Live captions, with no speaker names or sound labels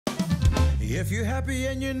If you're happy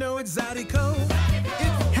and you know it's Zydeco. If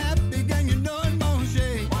you're happy and you know it's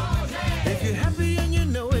Manger. If you're happy and you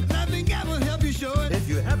know it, nothing ever help you show it. If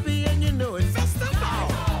you're happy and you know it, Festival.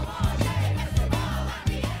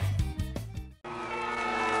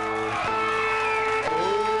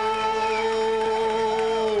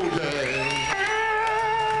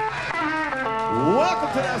 Welcome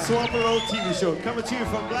to that Swamp Road TV show, coming to you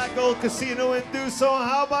from Black Gold Casino in Tucson.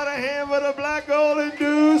 How about a hand for the Black Gold in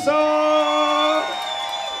Tucson?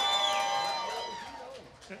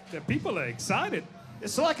 The people are excited.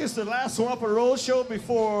 It's like it's the last Swamp Road show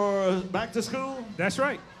before back to school. That's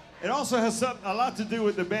right. It also has a lot to do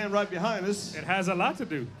with the band right behind us. It has a lot to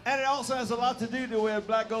do. And it also has a lot to do with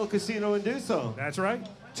Black Gold Casino in Tucson. That's right.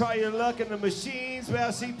 Try your luck in the machines. Where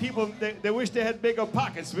I see people, they wish they had bigger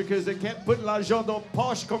pockets because they can't put l'argent dans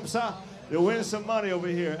poche comme ça. They win some money over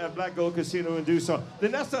here at Black Gold Casino in Tucson.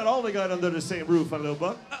 Then that's not all they got under the same roof, a little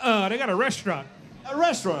buck. They got a restaurant. A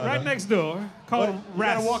restaurant? Right next door called You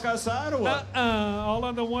gotta walk outside or what? All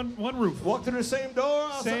under one roof. Walk through the same door?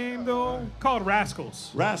 Outside? Same door. Called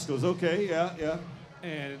Rascals. Rascals, okay, yeah.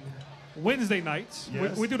 And Wednesday nights,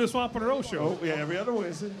 Yes. we do the Swamp and Roll show. Oh, yeah, every other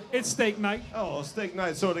Wednesday. It's steak night. Oh, steak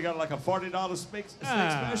night. So they got like a $40 steak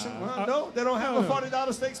special? No, they don't have a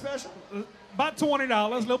 $40 steak special? About $20, a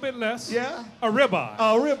little bit less. Yeah? A ribeye.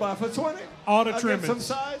 A ribeye for 20? All the I get trimmings. some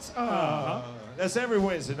sides? That's every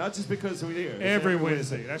Wednesday, not just because we're here. It's Every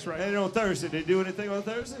Wednesday, that's right. And on Thursday, they do anything on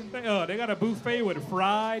Thursday? They got a buffet with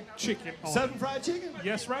fried chicken on 7 it. fried chicken?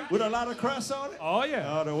 Yes, right. With a lot of crust on it? Oh,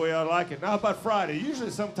 yeah. Oh, the way I like it. Now, how about Friday? Usually,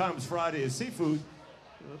 sometimes Friday is seafood.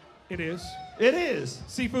 It is. It is.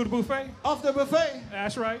 Seafood buffet. Off the buffet.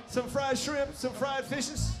 That's right. Some fried shrimp, some fried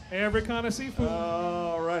fishes. Every kind of seafood.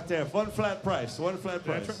 Oh, right there. One flat price. That's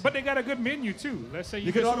right. But they got a good menu, too. Let's say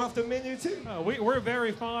You can order off the menu, too? We're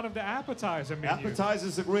very fond of the appetizer menu.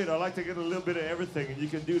 Appetizers are great. I like to get a little bit of everything, and you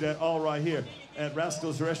can do that all right here at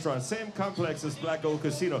Rascals Restaurant. Same complex as Black Gold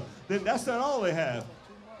Casino. Then that's not all they have.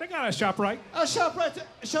 They got a ShopRite.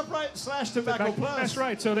 ShopRite / Tobacco Plus. That's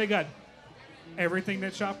right. So they got everything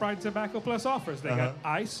that ShopRite Tobacco Plus offers. They got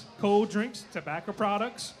ice, cold drinks, tobacco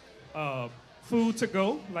products, food to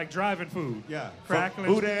go, like driving food. Yeah. Crackling.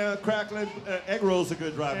 Boudin, crackling, egg rolls are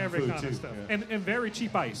good driving Every food, kind too. of stuff. Yeah. And very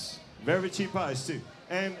cheap ice. Very cheap ice, too.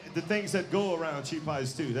 And the things that go around cheap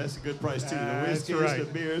ice, too. That's a good price, too. The That's whiskeys, right. the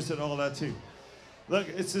beers, and all that, too. Look,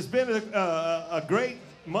 it's been a great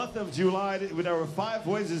month of July. There were 5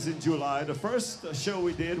 Wednesdays in July. The first show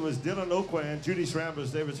we did was Dylan Oquan, Judy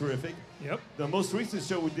Schramblers. They were terrific. Yep. The most recent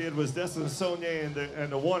show we did was Destin Sonia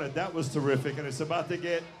and the Wanted. That was terrific, and it's about to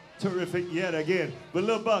get terrific yet again. But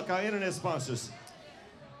Lil Buck, our internet sponsors.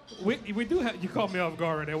 We do have, you caught me off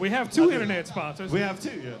guard right there. We have 2 internet sponsors. We have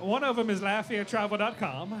 2, yeah. One of them is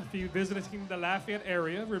LafayetteTravel.com. If you're visiting the Lafayette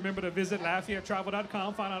area, remember to visit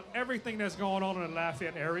LafayetteTravel.com. Find out everything that's going on in the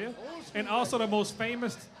Lafayette area. And also the most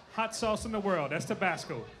famous hot sauce in the world. That's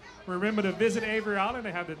Tabasco. Remember to visit Avery Island.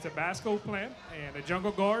 They have the Tabasco plant and the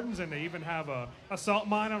Jungle Gardens, and they even have a salt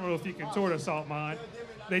mine. I don't know if you can tour the salt mine.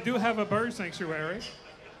 They do have a bird sanctuary.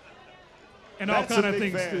 And all kind of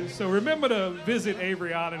things too. So remember to visit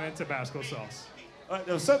Avery Island and Tabasco sauce.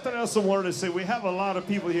 There's something else I wanted to say. We have a lot of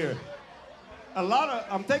people here.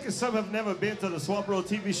 I'm thinking some have never been to the Swamp Road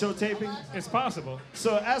TV show taping. It's possible.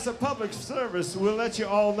 So as a public service, we'll let you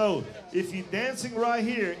all know. If you're dancing right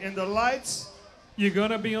here in the lights, you're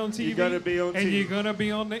going to be on TV. You're going to be on TV. And you're going to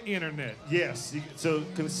be on the internet. Yes. So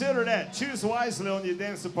consider that. Choose wisely on your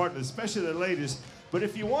dancing partner, especially the ladies. But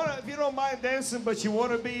if you don't mind dancing, but you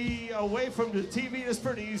want to be away from the TV, it's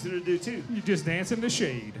pretty easy to do too. You just dance in the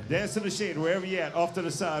shade. Dance in the shade, wherever you're at, off to the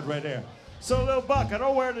side right there. So, Lil Buck, I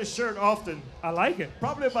don't wear this shirt often. I like it.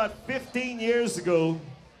 Probably about 15 years ago,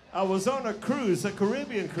 I was on a cruise, a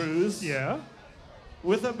Caribbean cruise. Yeah.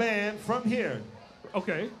 With a band from here.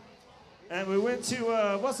 Okay. And we went to,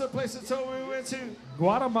 what's the place that told me we went to?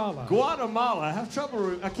 Guatemala. Guatemala. I have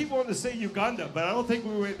trouble. I keep wanting to say Uganda, but I don't think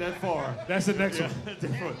we went that far. That's the next one.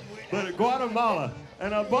 Different. But Guatemala.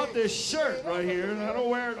 And I bought this shirt right here, and I don't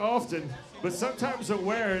wear it often, but sometimes I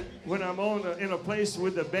wear it when I'm in a place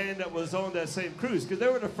with the band that was on that same cruise, because they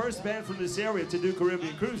were the first band from this area to do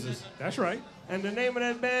Caribbean cruises. That's right. And the name of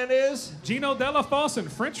that band is? Geno Delafose and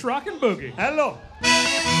French Rockin' Boogie. Hello.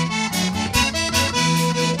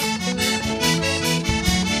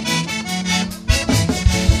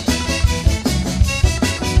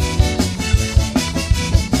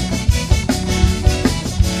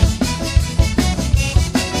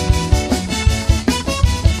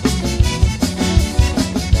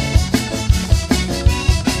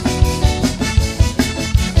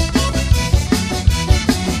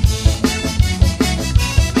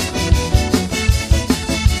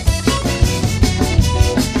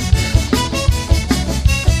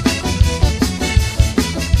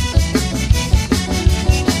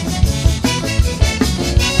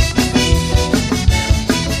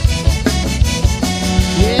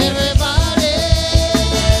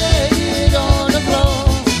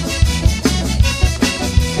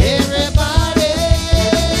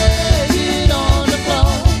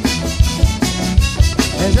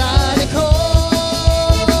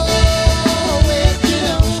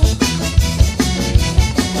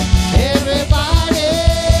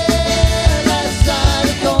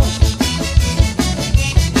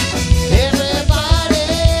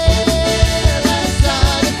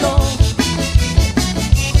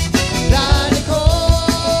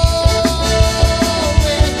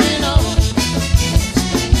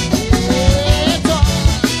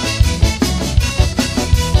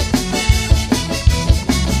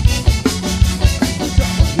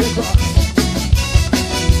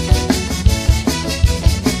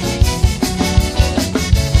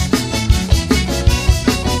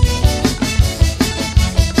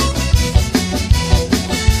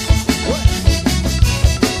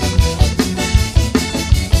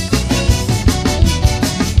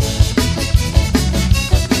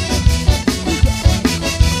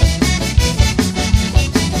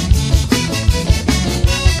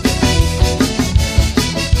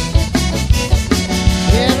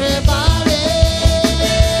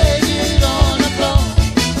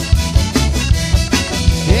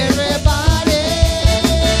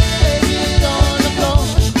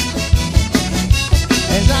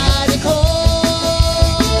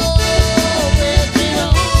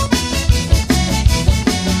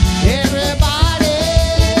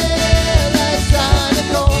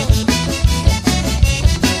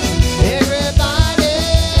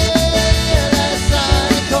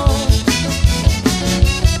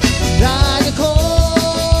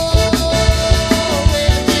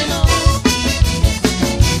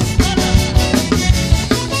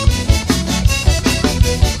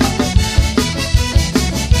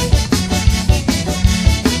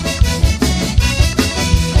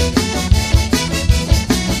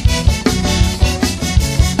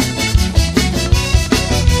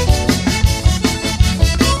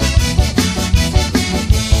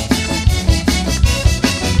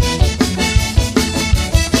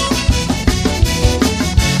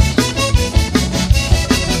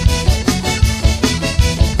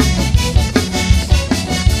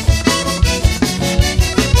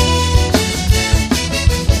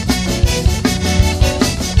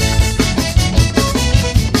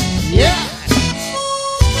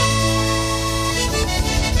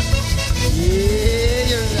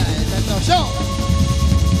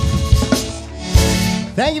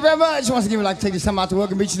 Thank you very much. Once again, we'd like to take this time out to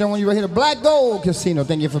welcome each and every one of you right here to Black Gold Casino.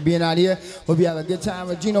 Thank you for being out here. Hope you have a good time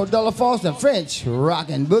with Geno, Delafose, and French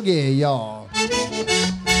Rockin' Boogie, y'all.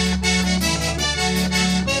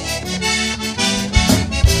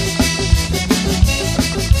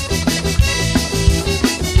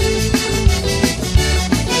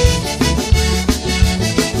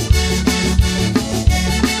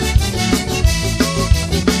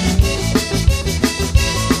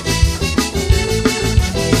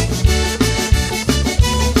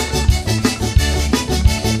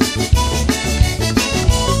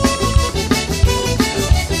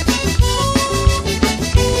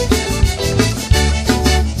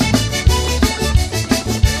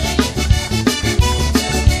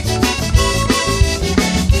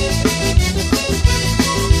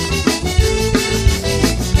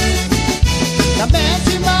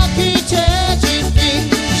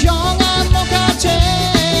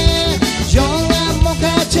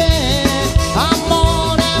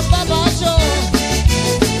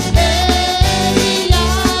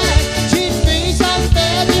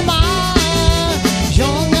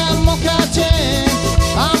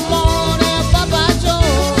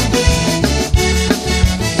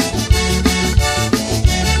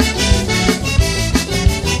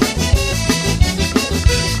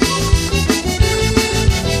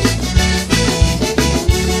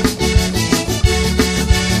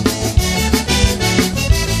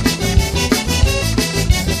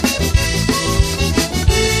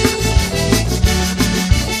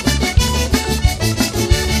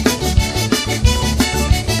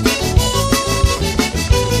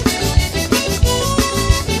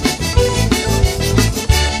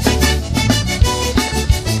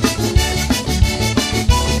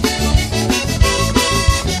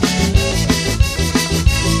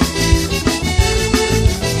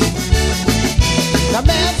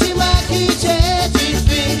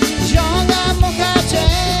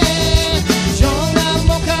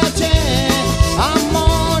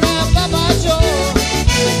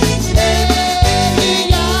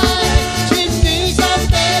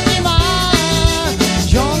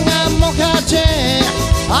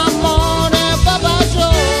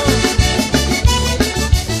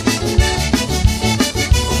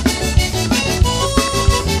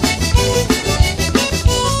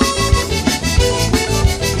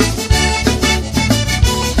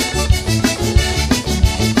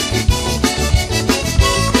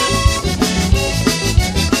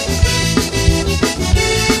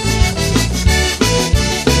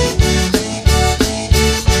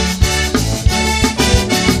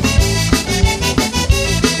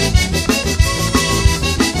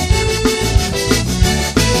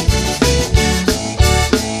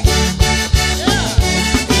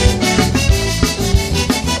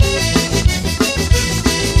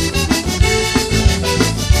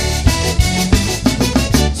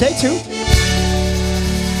 Stay tuned.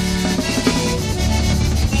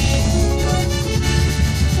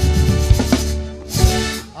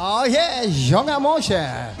 Oh yeah, Jean mon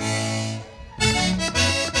cher.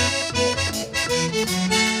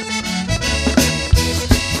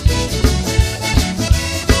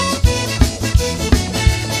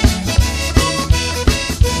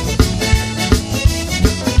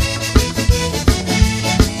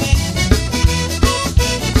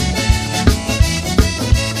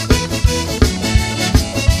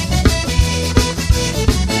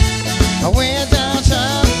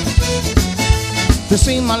 To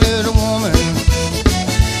see my little woman.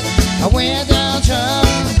 I went downtown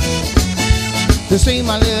to see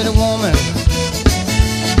my little woman.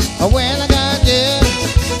 When I got there,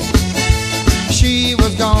 she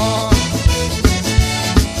was gone.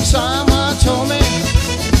 Someone told me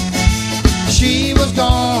she was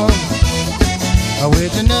gone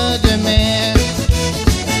with another man.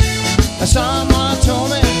 Someone told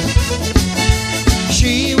me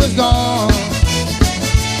she was gone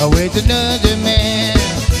with another man.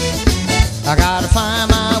 I gotta find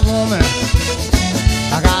my woman.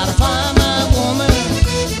 I gotta find my woman.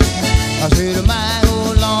 I said, my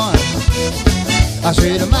oh Lord. I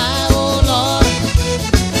said, my oh Lord.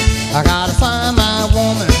 I gotta find my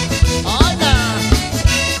woman. Oh, now.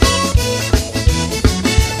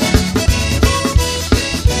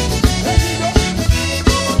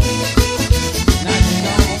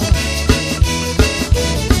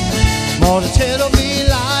 More to tell me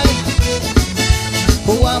lies.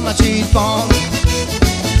 Who am I cheat for?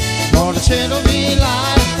 More to tell me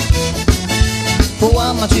lies. Who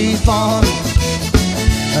am I cheat for?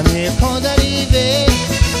 And here comes that evening,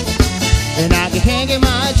 and I can't get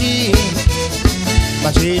my G.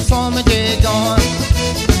 My cheat for me dead gone.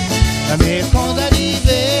 And here comes that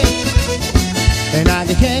evening, and I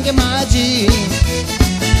can't get my G.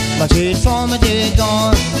 My teeth from my teeth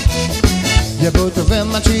gone. You put the in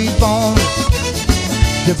my teeth on.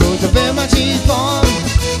 You put the in my teeth on.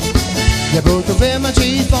 You put the in my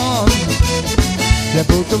teeth on. You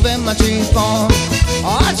put the in my teeth on.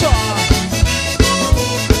 Oh, try.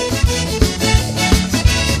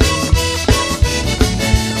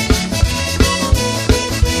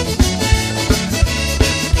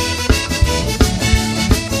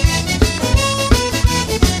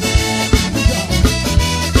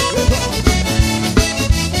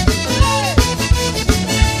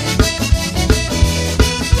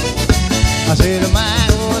 I said, my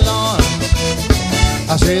oh Lord,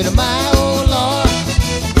 I said, my oh Lord,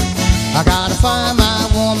 I gotta find my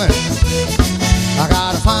woman, I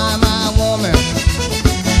gotta find my woman,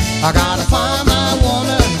 I gotta find my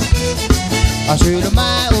woman. I said,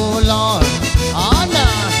 my oh Lord, oh no.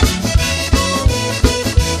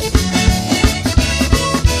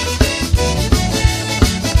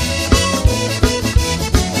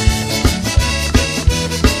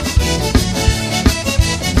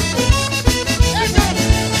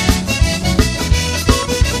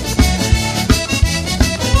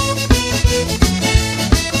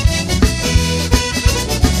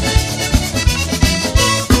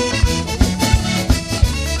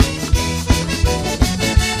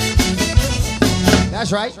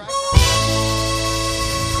 That's right.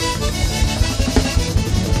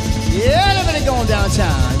 Yeah, everybody going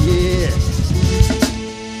downtown. Yeah.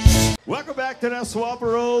 Welcome back to that Swap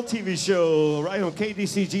and Roll TV show, right on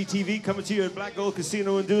KDCG TV, coming to you at Black Gold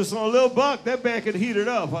Casino and Deuce on Lil Buck. That band can heat it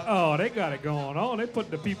up. Oh, they got it going on. They put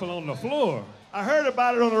the people on the floor. I heard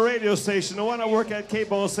about it on the radio station. The one I work at,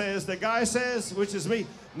 K-Bone, says, the guy says, which is me,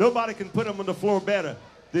 nobody can put him on the floor better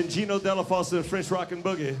than Geno, Delafose, and French Rockin'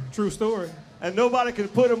 Boogie. True story. And nobody can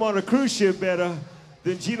put him on a cruise ship better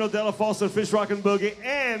than Geno, Delafose, and French Rockin' Boogie,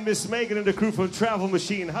 and Miss Megan and the crew from Travel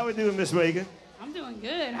Machine. How we doing, Miss Megan? I'm doing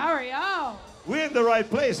good. How are y'all? We're in the right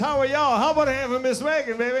place. How are y'all? How about having Miss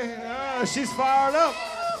Megan, baby? She's fired up.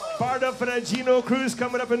 Fired up for that Geno cruise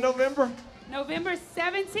coming up in November? November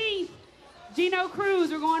 17th, Geno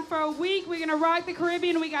cruise. We're going for a week. We're going to rock the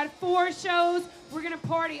Caribbean. We got 4 shows. We're going to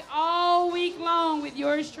party all week long with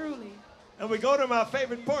yours truly. And we go to my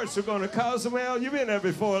favorite ports. We're going to Cozumel. You've been there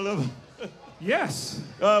before, a little. Yes.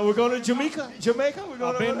 We're going to Jamaica. We're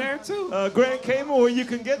going I've been there too. Grand Cayman, where you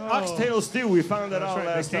can get oxtail stew. We found that out right.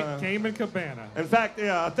 last time. Cayman Cabana. In fact,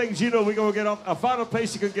 yeah, I think, Geno, we're going to get a final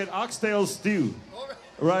place you can get oxtail stew.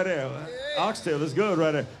 Right there. Oxtail is good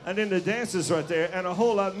right there. And then the dances right there and a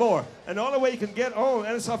whole lot more. And the only way you can get on,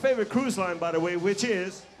 and it's our favorite cruise line, by the way, which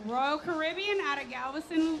is? Royal Caribbean out of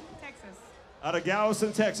Galveston, Texas. Out of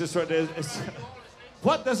Galveston, Texas right there.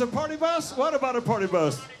 What, there's a party bus? What about a party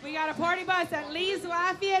bus? We got a party bus that leaves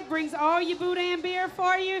Lafayette, brings all your Boudin beer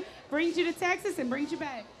for you, brings you to Texas, and brings you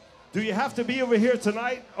back. Do you have to be over here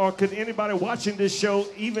tonight, or could anybody watching this show,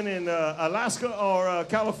 even in Alaska or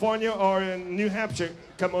California or in New Hampshire,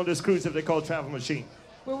 come on this cruise if they call Travel Machine?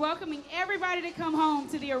 We're welcoming everybody to come home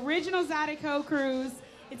to the original Zydeco cruise.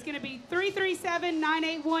 It's going to be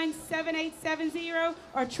 337-981-7870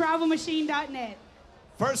 or travelmachine.net.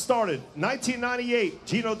 First started 1998.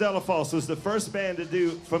 Geno, Delafose was the first band to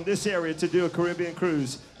do from this area to do a Caribbean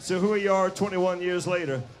cruise. So here we are 21 years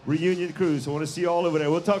later, reunion cruise. I want to see you all over there.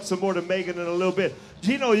 We'll talk some more to Megan in a little bit.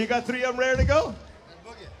 Geno, you got 3 of them ready to go?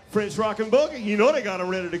 French Rockin' Boogie. You know they got them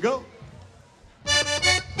ready to go.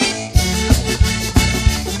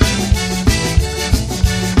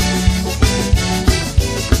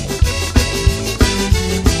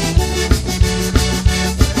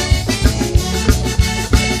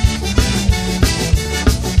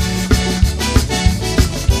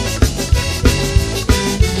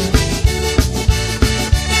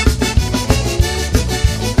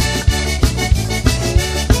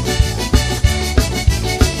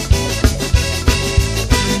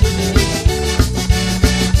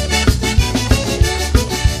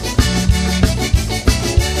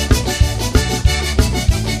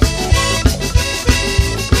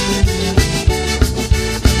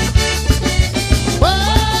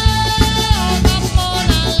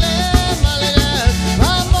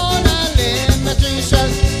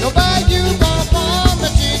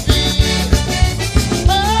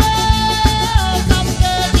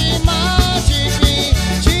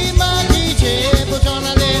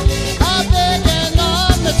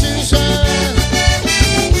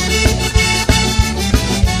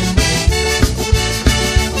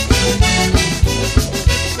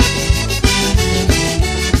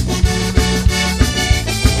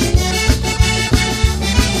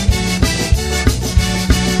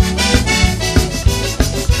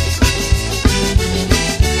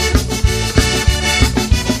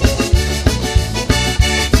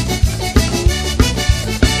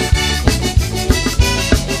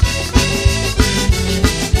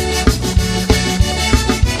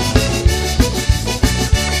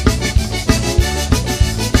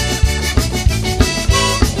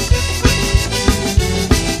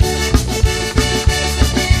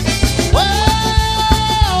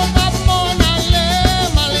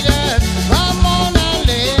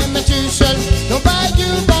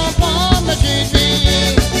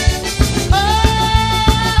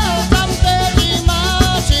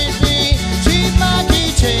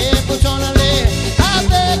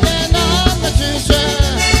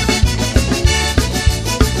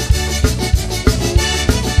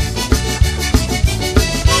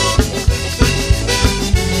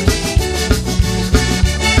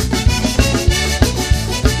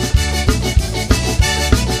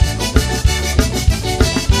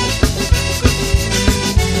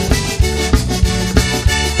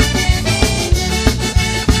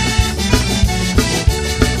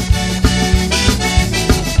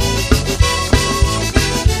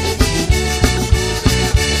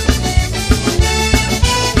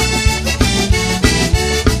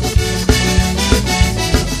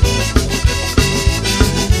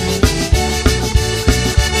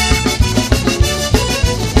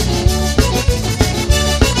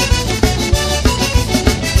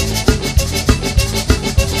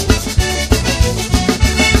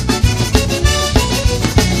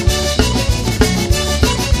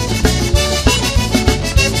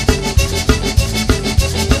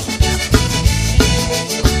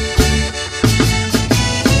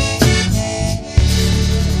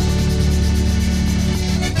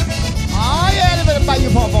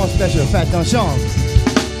 special. Faites attention.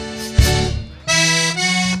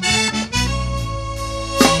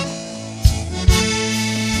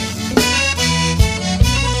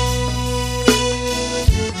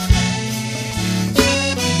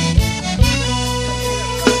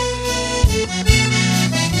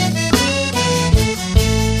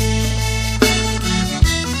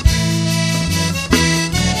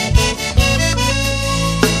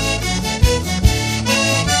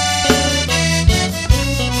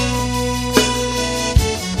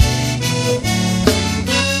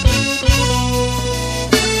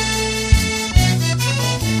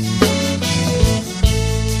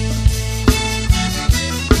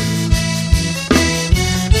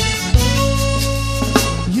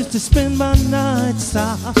 To spend my nights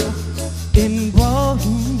out in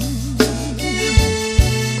ballroom,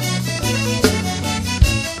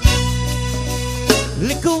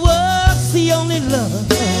 liquor was the only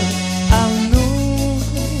love I knew.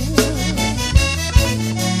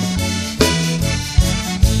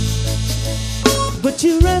 But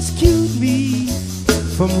you rescued me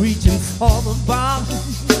from reaching for the bottom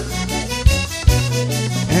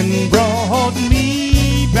and brought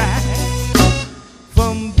me back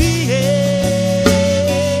from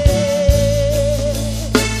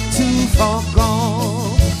too far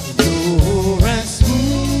gone, pure and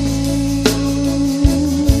smooth.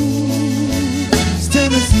 It's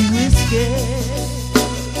Tennessee whiskey,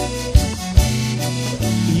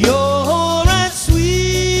 you're as sweet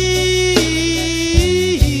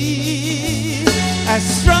as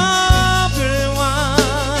strawberry wine.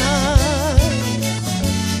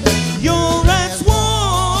 You're as warm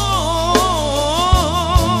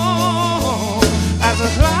as a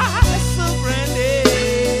glass of brandy.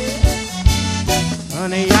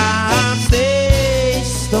 Honey, I'm stay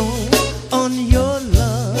stone on your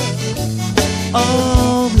love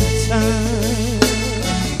all the time.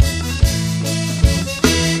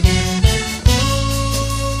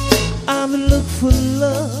 I've looked for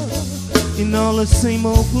love in all the same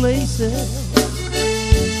old places.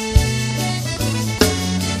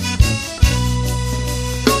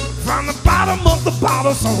 From the bottom of the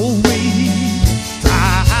bottle, so we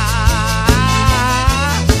try.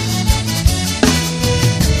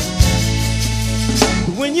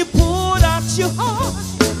 When you poured out your heart,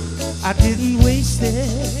 I didn't waste it.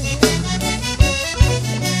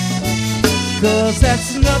 'Cause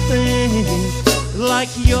that's nothing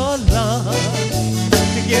like your love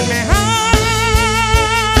to get me high.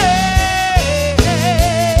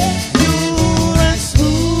 You're as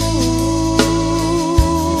smooth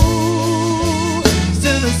as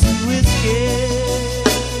Tennessee whiskey.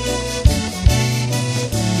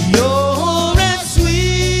 You're as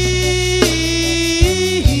sweet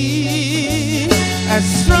as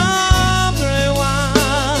strawberry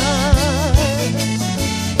wine.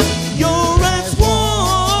 You're as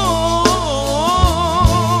warm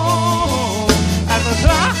as a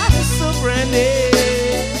glass of brandy.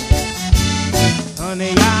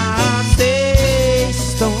 Honey, I'll stay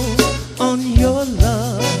stone on your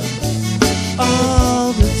love all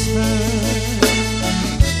the time.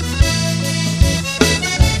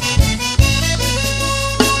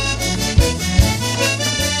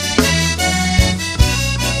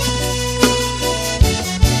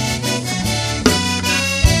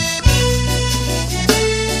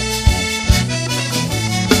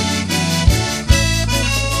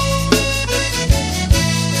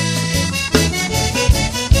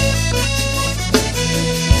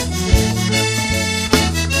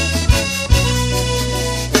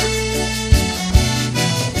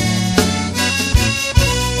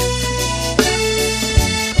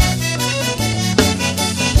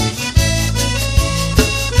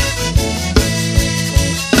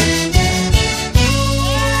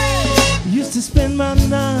 Used to spend my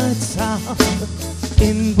nights out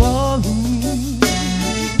in ballroom,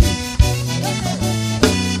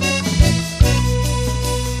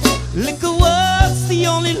 liquor was the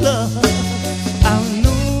only love I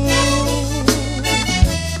knew.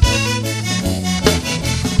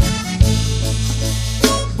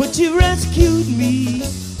 But you rescued me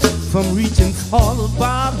from reaching for the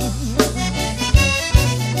bottom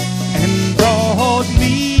and brought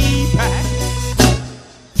me back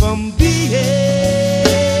from being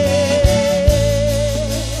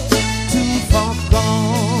too far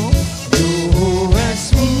gone. You're as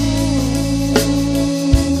smooth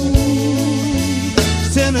as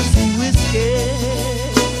Tennessee whiskey.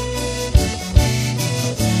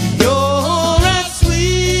 You're as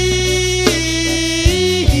sweet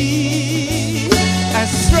as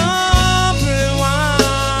strawberry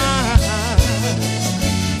wine.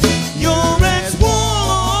 You're as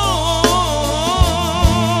warm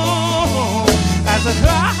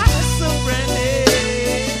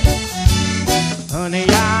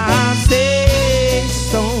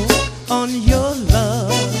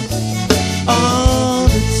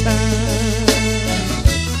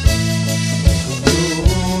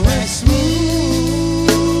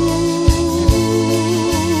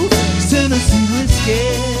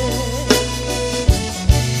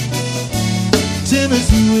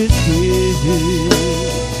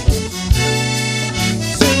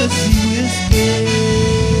Tennessee whiskey.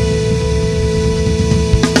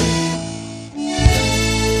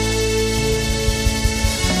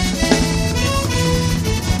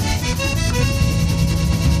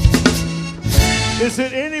 Is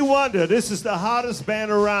it any wonder this is the hottest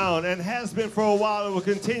band around and has been for a while and will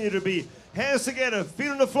continue to be? Hands together, feet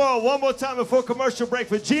on the floor, one more time before commercial break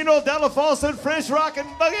for Geno, Delafose, and French Rockin'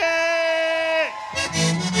 Boogie!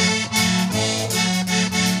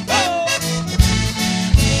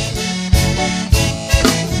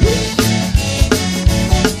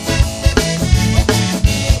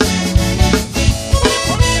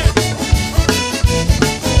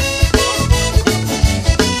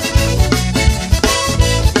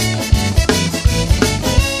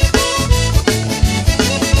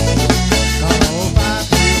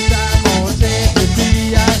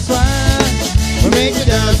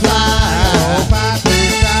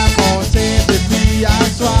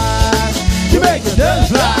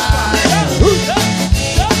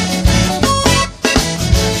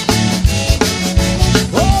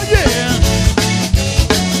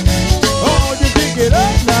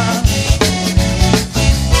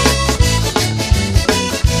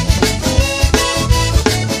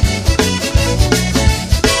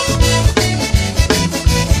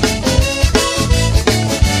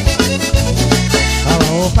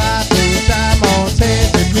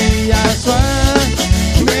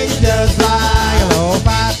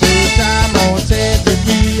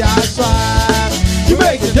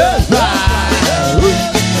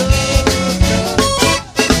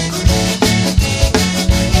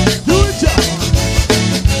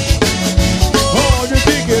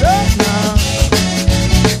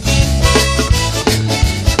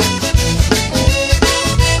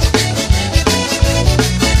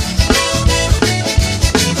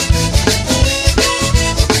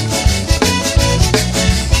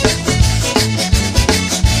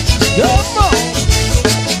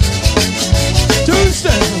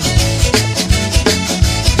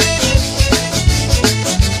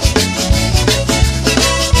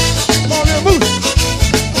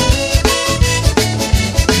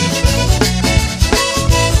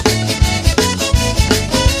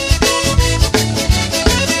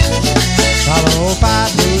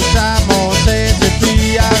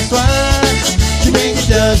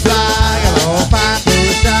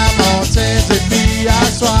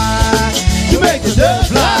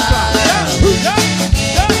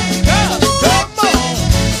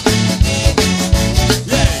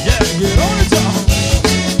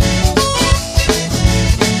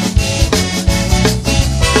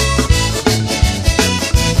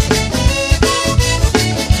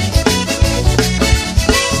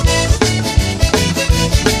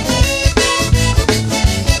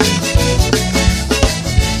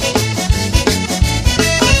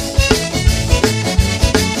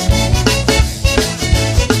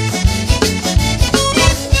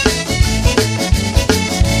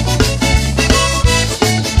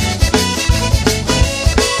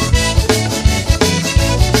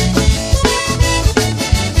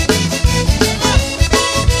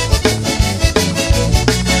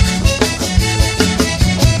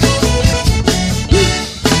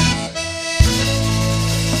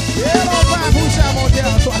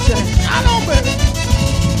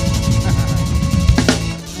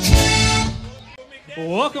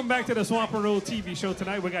 Welcome back to the Swamp and Roll TV show.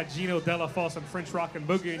 Tonight we got Geno, Delafose, and French Rockin'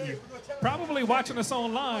 Boogie, and you're probably watching us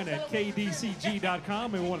online at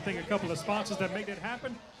kdcg.com. And we want to thank a couple of sponsors that make that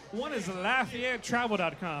happen. One is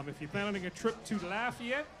LafayetteTravel.com. If you're planning a trip to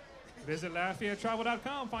Lafayette, visit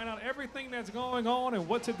LafayetteTravel.com. Find out everything that's going on and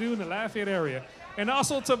what to do in the Lafayette area. And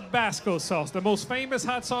also Tabasco sauce, the most famous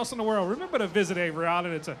hot sauce in the world. Remember to visit Avery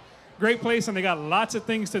Island. It's a great place, and they got lots of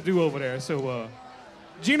things to do over there. So,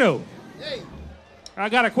 Geno. Hey. I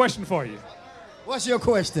got a question for you. What's your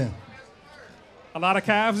question? A lot of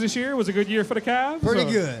calves this year. Was a good year for the calves? Pretty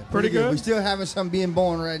good. Pretty good. We're still having some being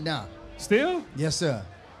born right now. Still? Yes, sir.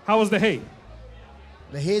 How was the hay?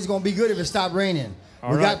 The hay's going to be good if it stopped raining.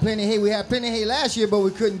 All we right. got plenty of hay. We had plenty of hay last year, but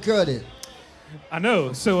we couldn't cut it. I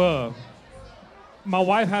know. So my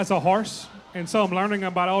wife has a horse, and so I'm learning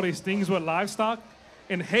about all these things with livestock.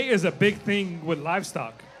 And hay is a big thing with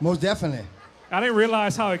livestock. Most definitely. I didn't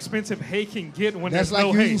realize how expensive hay can get when That's there's like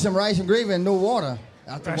no you hay. eating some rice and gravy and no water.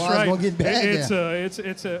 After a That's while, right. it's going to get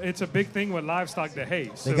bad. It's a big thing with livestock, the hay.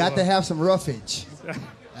 They got to have some roughage.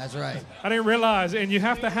 That's right. I didn't realize, and you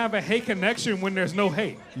have to have a hay connection when there's no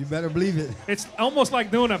hay. You better believe it. It's almost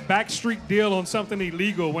like doing a backstreet deal on something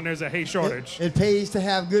illegal when there's a hay shortage. It pays to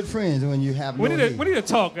have good friends when you have no hay. We need to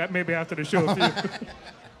talk maybe after the show.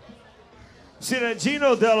 See that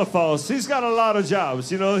Geno Delafose, he's got a lot of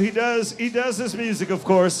jobs. You know, he does his music, of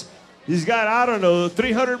course. He's got, I don't know,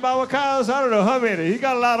 300 mama cows. I don't know how many. He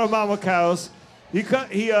got a lot of mama cows. He's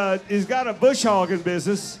got a bush hogging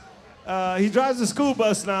business. He drives a school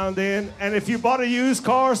bus now and then. And if you bought a used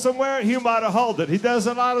car somewhere, he might have hauled it. He does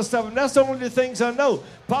a lot of stuff, and that's the only things I know.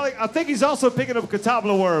 Probably, I think he's also picking up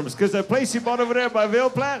catawba worms, because the place he bought over there by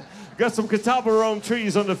Ville Platte got some catawba worm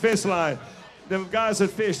trees on the fish line. Them guys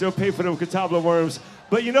that fish, they'll pay for them catawba worms.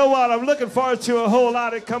 But you know what? I'm looking forward to a whole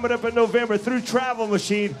lot of coming up in November through Travel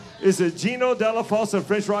Machine. Is a Geno Delafose and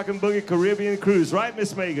French Rock and Boogie Caribbean Cruise, right,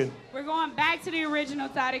 Miss Megan? We're going back to the original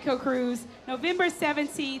Zydeco Cruise, November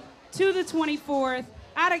 17th to the 24th,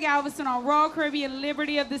 out of Galveston on Royal Caribbean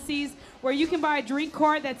Liberty of the Seas, where you can buy a drink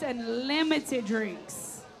card that's unlimited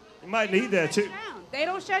drinks. You might need that too. They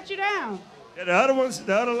don't shut you down. Yeah, the other ones,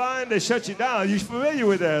 the other line, they shut you down. You familiar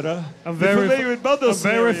with that, huh? I'm very familiar with both those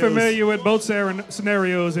very scenarios. familiar with both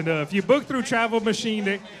scenarios. And if you book through Travel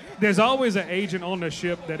Machine, there's always an agent on the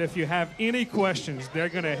ship that if you have any questions, they're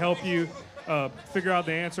going to help you figure out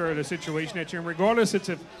the answer of the situation that you're in. Regardless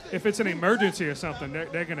if it's an emergency or something,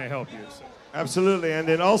 they're going to help you. So. Absolutely. And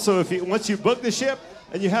then also, once you book the ship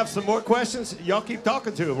and you have some more questions, y'all keep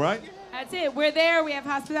talking to them, right? That's it. We're there. We have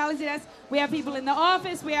hospitality desk. We have people in the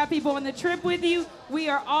office. We have people on the trip with you. We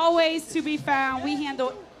are always to be found. We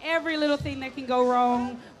handle every little thing that can go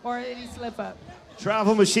wrong or any slip up.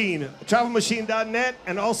 Travel Machine, travelmachine.net,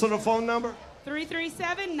 and also the phone number?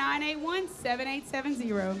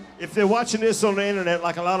 337-981-7870. If they're watching this on the internet,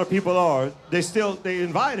 like a lot of people are, they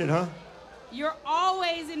invited, huh? You're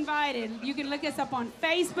always invited. You can look us up on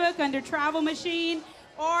Facebook under Travel Machine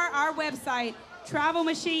or our website,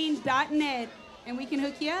 travelmachine.net, and we can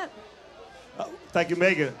hook you up. Thank you,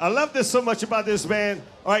 Megan. I love this so much about this band.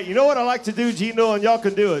 All right, you know what I like to do, Geno, and y'all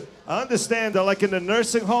can do it. I understand that, like in the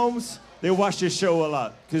nursing homes, they watch this show a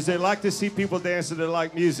lot because they like to see people dance and they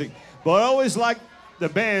like music. But I always like the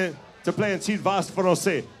band to play un petit vase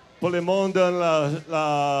français pour le monde dans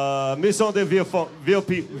la maison de vieux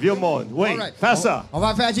monde. Oui, Right. fais ça. On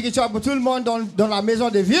va faire un petit pour tout le monde dans la maison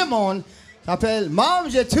des vieux monde. Ça s'appelle Maman,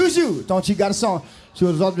 j'ai toujours ton petit garçon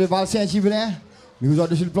sur les autres de valser un petit brin, mais vous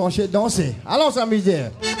autres sur le plancher danser. Allons, s'amuser.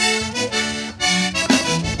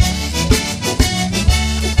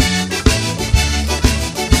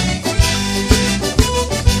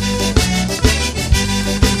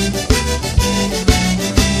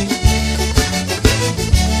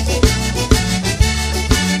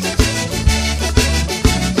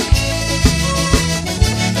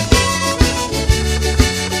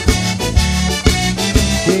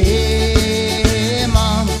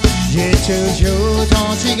 Toujours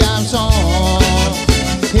ton petit garçon.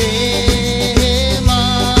 Hey,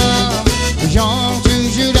 maman, j'en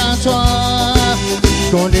toujours dans toi.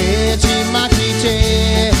 Quand tu m'as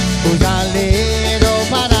quitté, vous allez au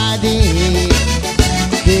paradis.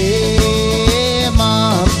 Hey,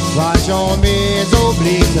 maman, va jamais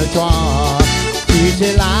oublier toi. Tu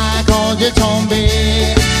étais là quand j'ai tombé.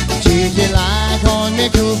 Tu étais là quand j'ai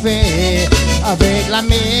coupé. Avec la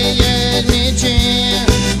meilleure médecine.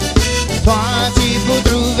 Toi tu peux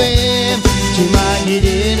trouver, tu m'as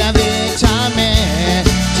guidé avec ta main,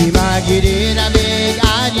 tu m'as guidé avec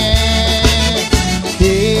rien.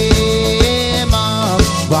 Et maman,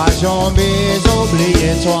 va jamais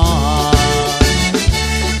oublier toi.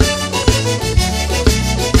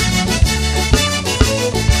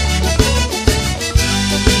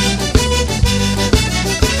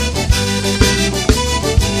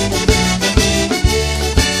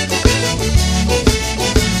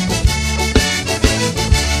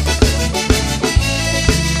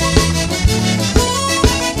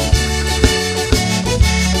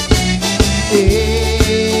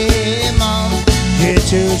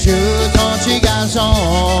 Toujours ton petit garçon.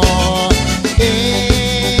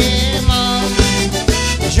 Et maman,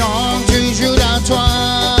 j'en toujours dans toi.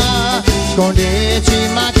 Quand tu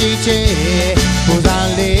m'as quitté, vous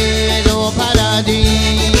allez au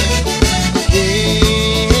paradis.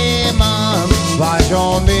 Et maman, va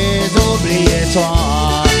jamais oublier toi.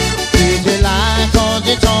 Tu étais là quand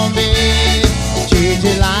j'ai tombé. Tu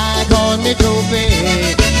étais là quand j'ai coupé.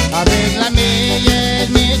 Avec la meilleure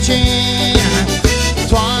médecine.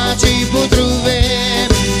 Toi tu peux trouver,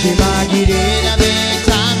 tu m'as guidé avec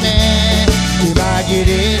ta main, tu m'as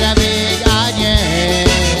guidé avec rien.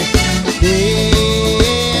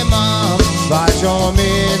 Et maman, va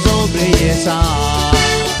jamais oublier ça.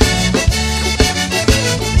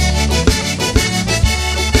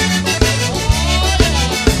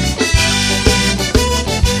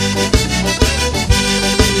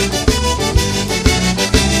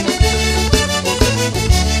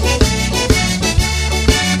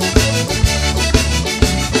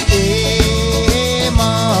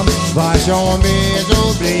 Va jamais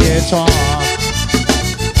oublier toi.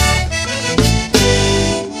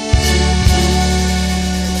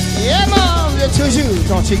 Yeah, man, toujours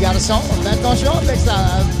ton petit garçon. Fais attention avec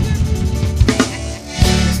ça.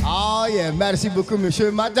 Oh yeah, merci beaucoup,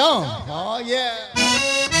 monsieur, madame. Oh yeah.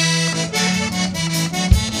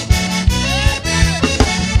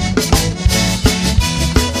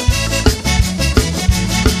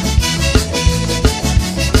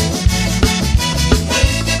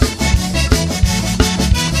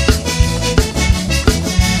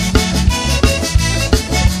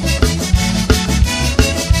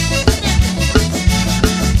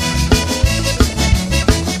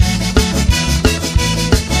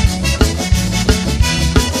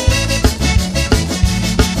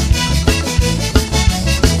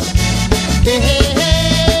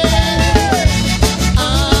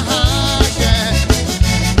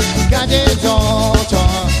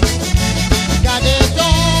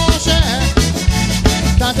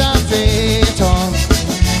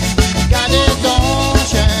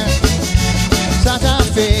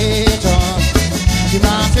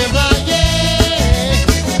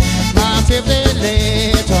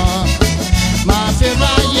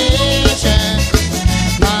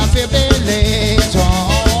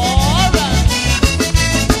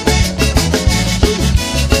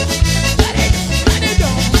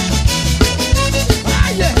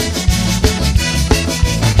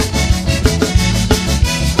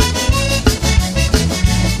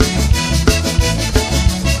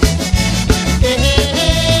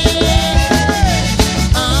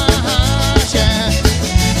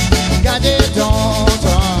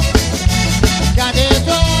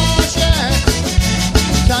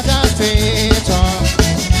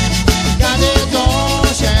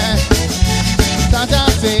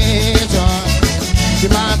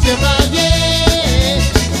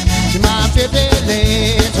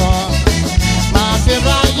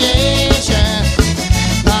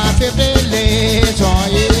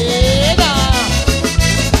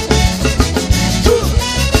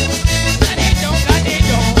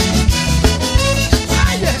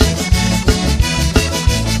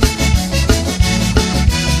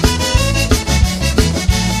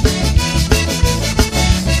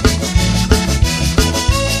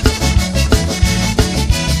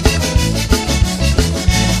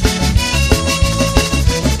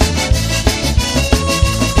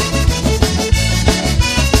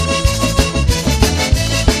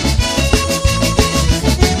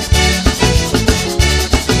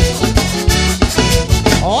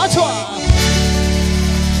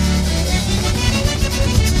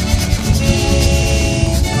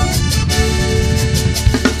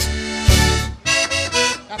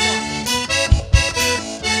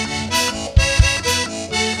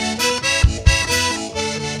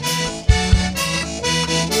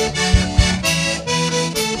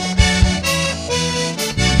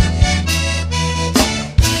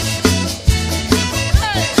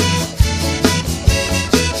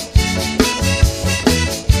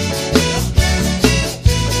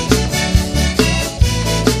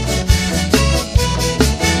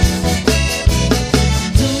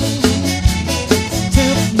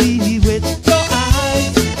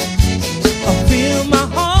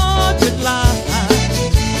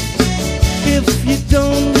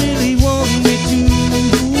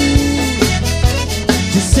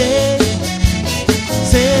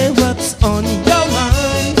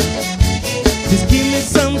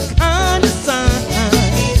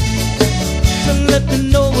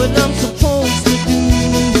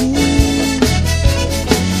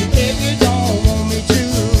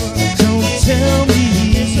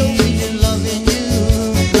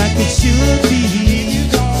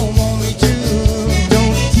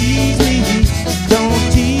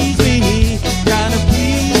 Don't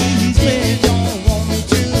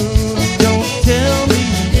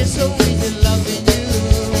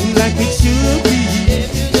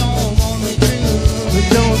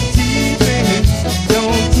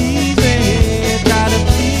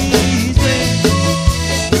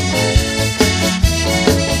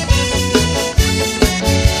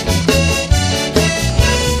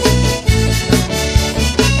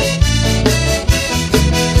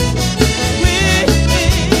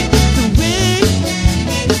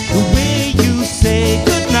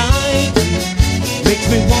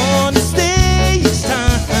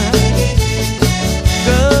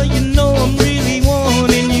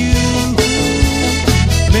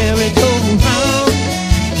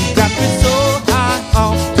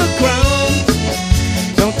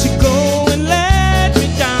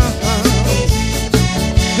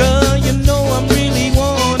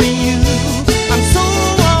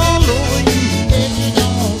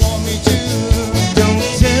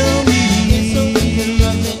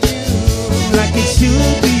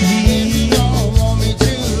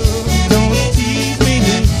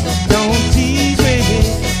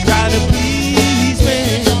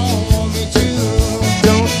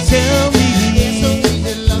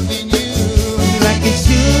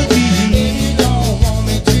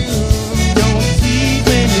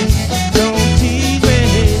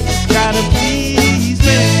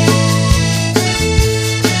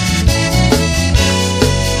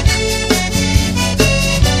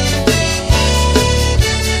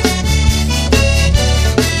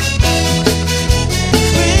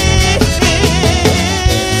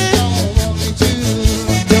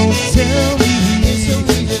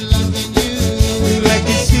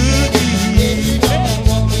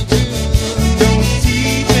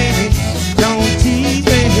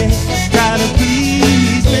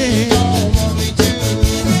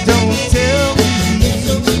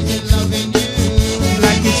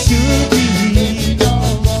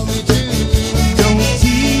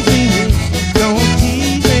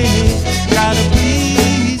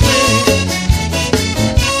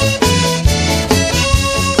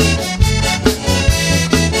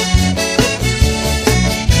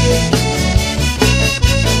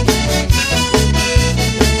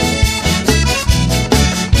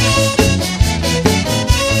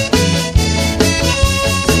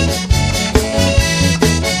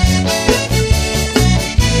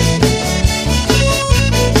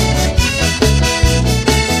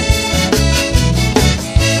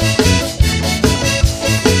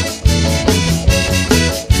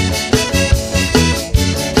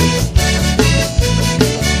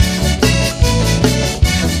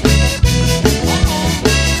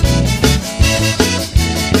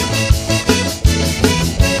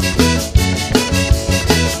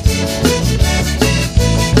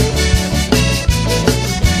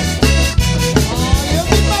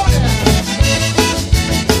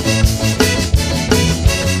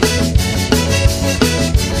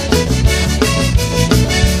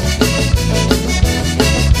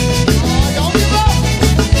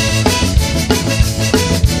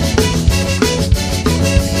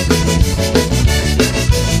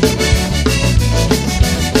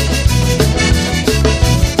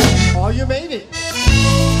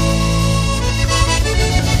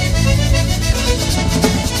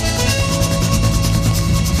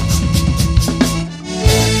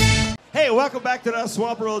welcome back to that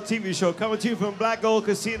Swamp Road TV show, coming to you from Black Gold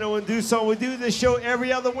Casino in Tucson. We do this show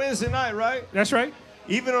every other Wednesday night, right? That's right.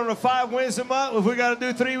 Even on the 5 Wednesday month, if we got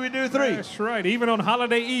to do 3, we do 3. That's right. Even on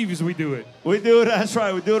holiday eves, we do it. We do it, that's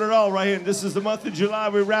right. We're doing it all right here. And this is the month of July.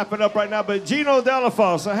 We're wrapping up right now. But Geno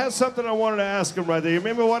Delafose, I had something I wanted to ask him right there. You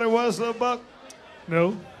remember what it was, little buck?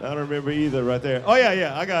 No. I don't remember either right there. Oh,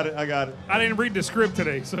 yeah, I got it. I didn't read the script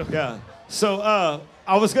today, so. Yeah. So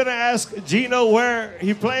I was going to ask Geno where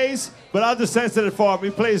he plays, but I'll just answer it for him. He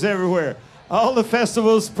plays everywhere. All the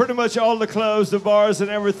festivals, pretty much all the clubs, the bars, and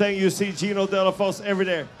everything, you see Geno Delafose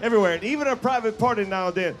everywhere. And even a private party now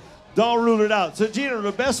and then. Don't rule it out. So, Geno,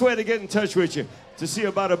 the best way to get in touch with you, to see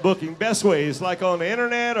about a booking, best way is like on the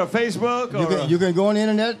internet or Facebook? You can go on the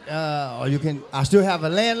internet, or you can, I still have a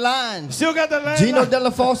landline. Still got the landline? Geno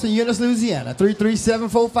Delafose in Eunice, Louisiana,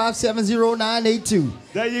 337-457-0982.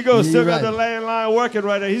 There you go. Still got right. the landline working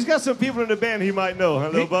right there. He's got some people in the band he might know, huh,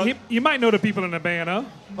 little buck? You might know the people in the band, huh?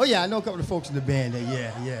 Oh, yeah, I know a couple of folks in the band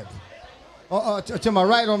there, yeah. To my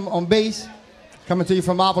right on bass, coming to you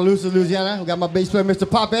from Opelousas, Louisiana, we got my bass player, Mr.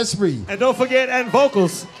 Pop Esprit. And don't forget, and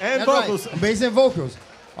vocals. That's right, bass and vocals.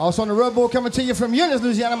 Also on the rub board, coming to you from Eunice,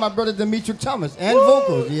 Louisiana, my brother Demetric Thomas, and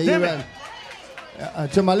vocals. Yeah, you're right.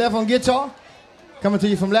 To my left on guitar, coming to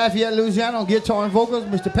you from Lafayette, Louisiana, on guitar and vocals,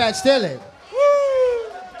 Mr. Pat Stelly.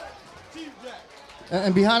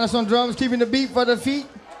 And behind us on drums, keeping the beat for the feet,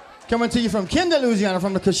 coming to you from Kinder, Louisiana,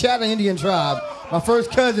 from the Coshada Indian tribe, my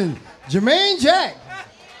first cousin, Jermaine Jack.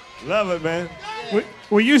 Love it, man.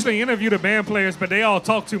 We usually interview the band players, but they all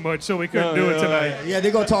talk too much, so we couldn't do it tonight. Yeah,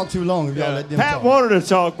 they're going to talk too long if y'all let them Pat talk. wanted to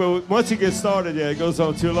talk, but once he gets started, it goes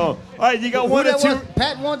on too long. All right, you got one or two.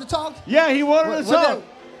 Pat wanted to talk? Yeah, he wanted to talk.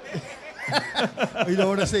 You don't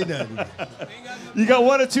want to say nothing. You got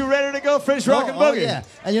 1 or 2 ready to go? French rock and boogie. Yeah.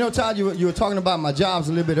 And you know, Todd, you were talking about my jobs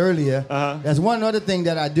a little bit earlier. There's one other thing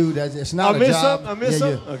that I do that's it's not a job. I miss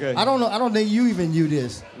some? Okay. I don't know. I don't think you even knew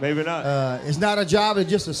this. Maybe not. It's not a job. It's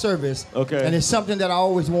just a service. Okay. And it's something that I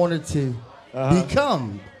always wanted to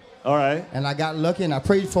become. All right. And I got lucky and I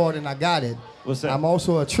prayed for it and I got it. What's that? I'm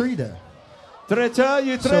also a treater. Treater?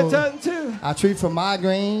 You treating too? I treat for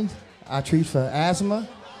migraines. I treat for asthma.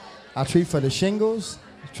 I treat for the shingles.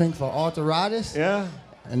 I treat for arthritis. Yeah.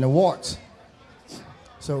 And the warts.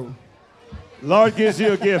 So. Lord gives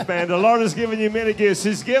you a gift, man. The Lord has given you many gifts.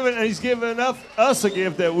 He's given us a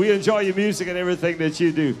gift that we enjoy your music and everything that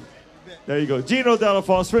you do. There you go. Geno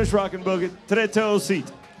Delafose, French rock and boogie, Treater aussi.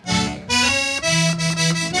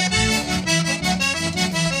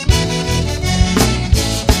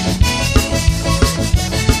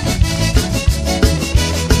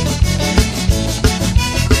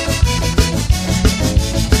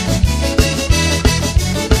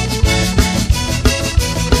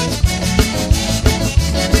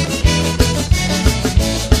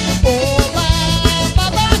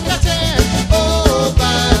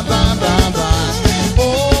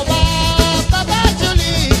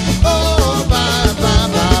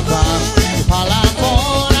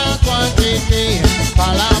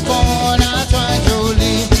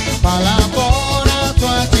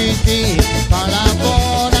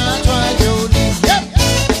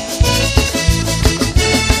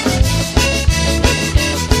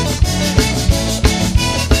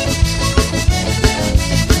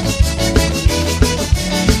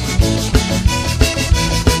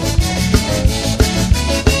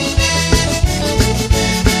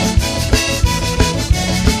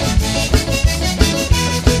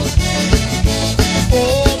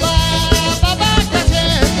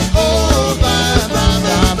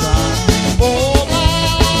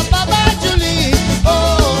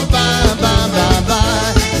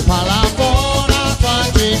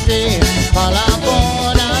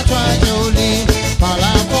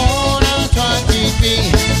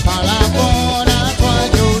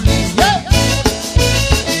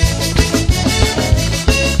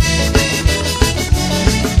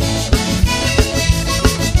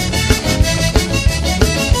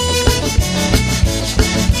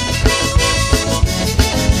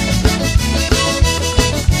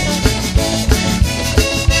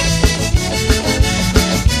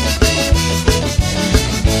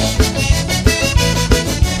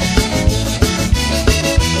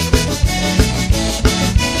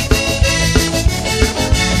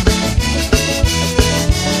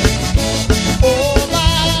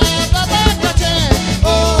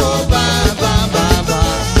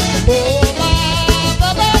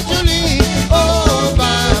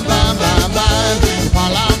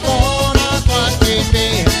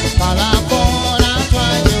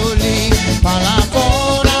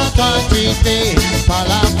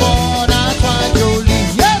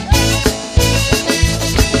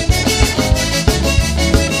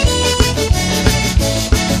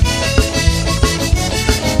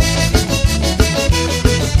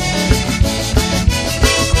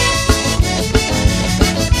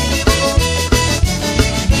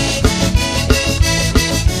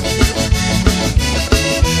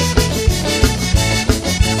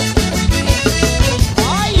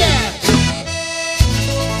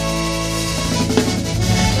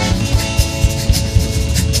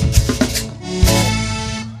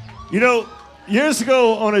 know, years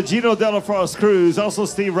ago on a Geno Delafose cruise, also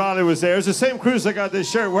Steve Riley was there. It's the same cruise I got this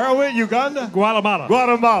shirt. Where are we? Uganda? Guatemala.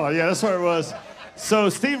 Guatemala, yeah, that's where it was. So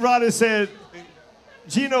Steve Riley said,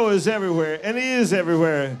 Geno is everywhere, and he is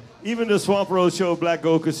everywhere. Even the Swamp Road Show, Black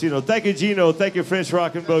Gold Casino. Thank you, Geno. Thank you, French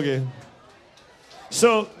Rock and Boogie.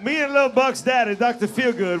 So me and Lil Buck's daddy, Dr.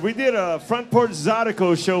 Feelgood, we did a Front Porch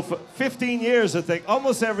Zydeco show for 15 years, I think,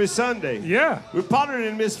 almost every Sunday. Yeah. We probably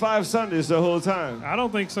didn't miss 5 Sundays the whole time. I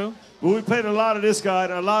don't think so. But we played a lot of this guy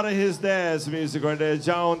and a lot of his dad's music right there,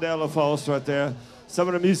 John Delafose right there. Some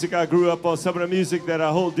of the music I grew up on, some of the music that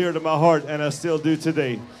I hold dear to my heart, and I still do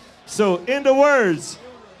today. So in the words,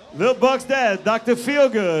 Lil Buck's dad, Dr.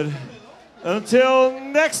 Feelgood, until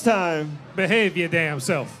next time. Behave your damn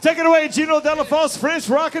self. Take it away, Geno Delafose, French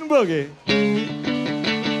Rock and Boogie.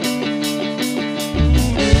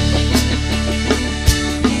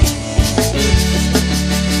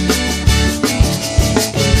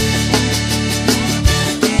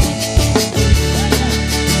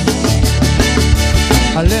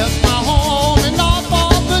 I left my home in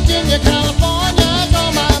Norfolk, Virginia, California's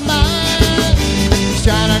on my mind.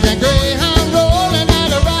 Shining that Greyhound rolling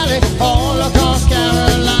out of Raleigh, all across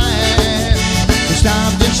Carolina. We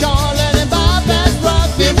stopped in Charlotte and bypassed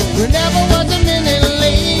Rockville. We never was a minute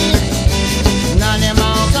late. 90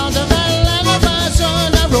 miles out of Atlanta, my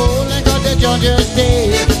son, I rolling 'cause the Georgia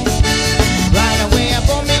State. Right away, I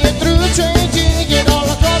bought me a through train ticket all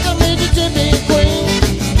across the Mississippi Queen.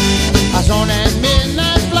 I was on that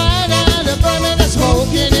midnight flight out of Birmingham,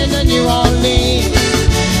 smoking in the New Orleans.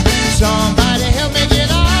 Somebody help me get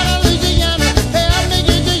out of Louisiana, help me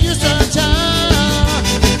get to Houston town.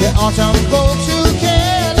 There are some folks who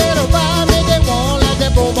care a little about me, they won't let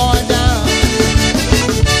their poor boy down.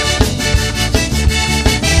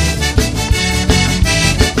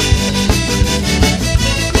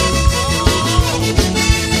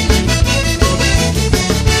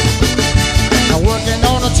 I'm working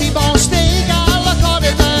on a T-bone steak, I'll call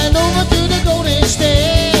it line over to the Golden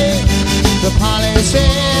State. The pilot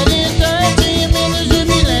said in 13 minutes we'll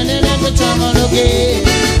be landing at the terminal gate.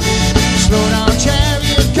 Slow down,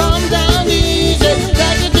 chariot, come down easy,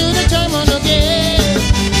 back into the terminal gate.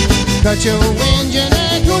 Cut your engine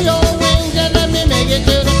and cool your wings and let me make it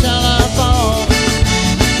to the telephone.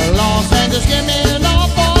 Los Angeles, give me an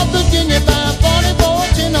Norfolk, Virginia, 544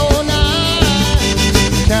 1009.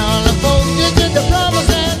 Tell the folks this is the promise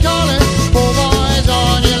and calling, poor boys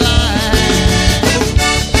on your line.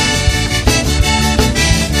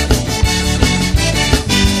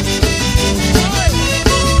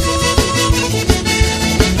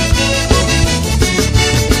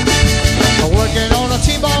 I'm working on a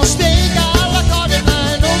T-bone steak, I'll call it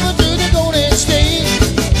line over to the Golden State.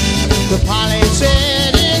 The pilot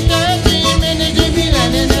said in 13 minutes you'll be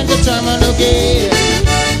landing at the terminal gate.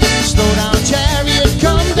 Slow down, chariot,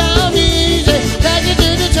 come down easy, take it to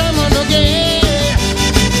the terminal gate.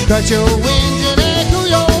 Cut your engine and cool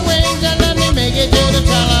your wings and let me make it to the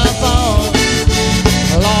telephone.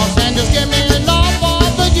 Los Angeles, give me a Norfolk,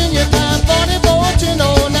 Virginia, 544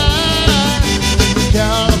 1009.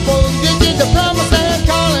 Tell the folks this is the promise and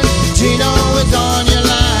calling, Geno is on your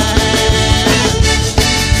line.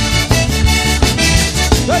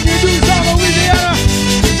 Thank you, Tucson, Louisiana.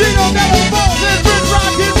 Geno Delafose and French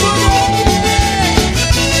Rock and Boogie.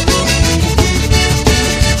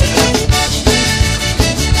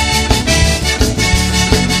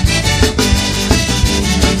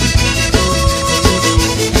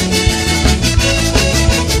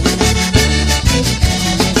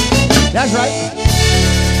 That's right.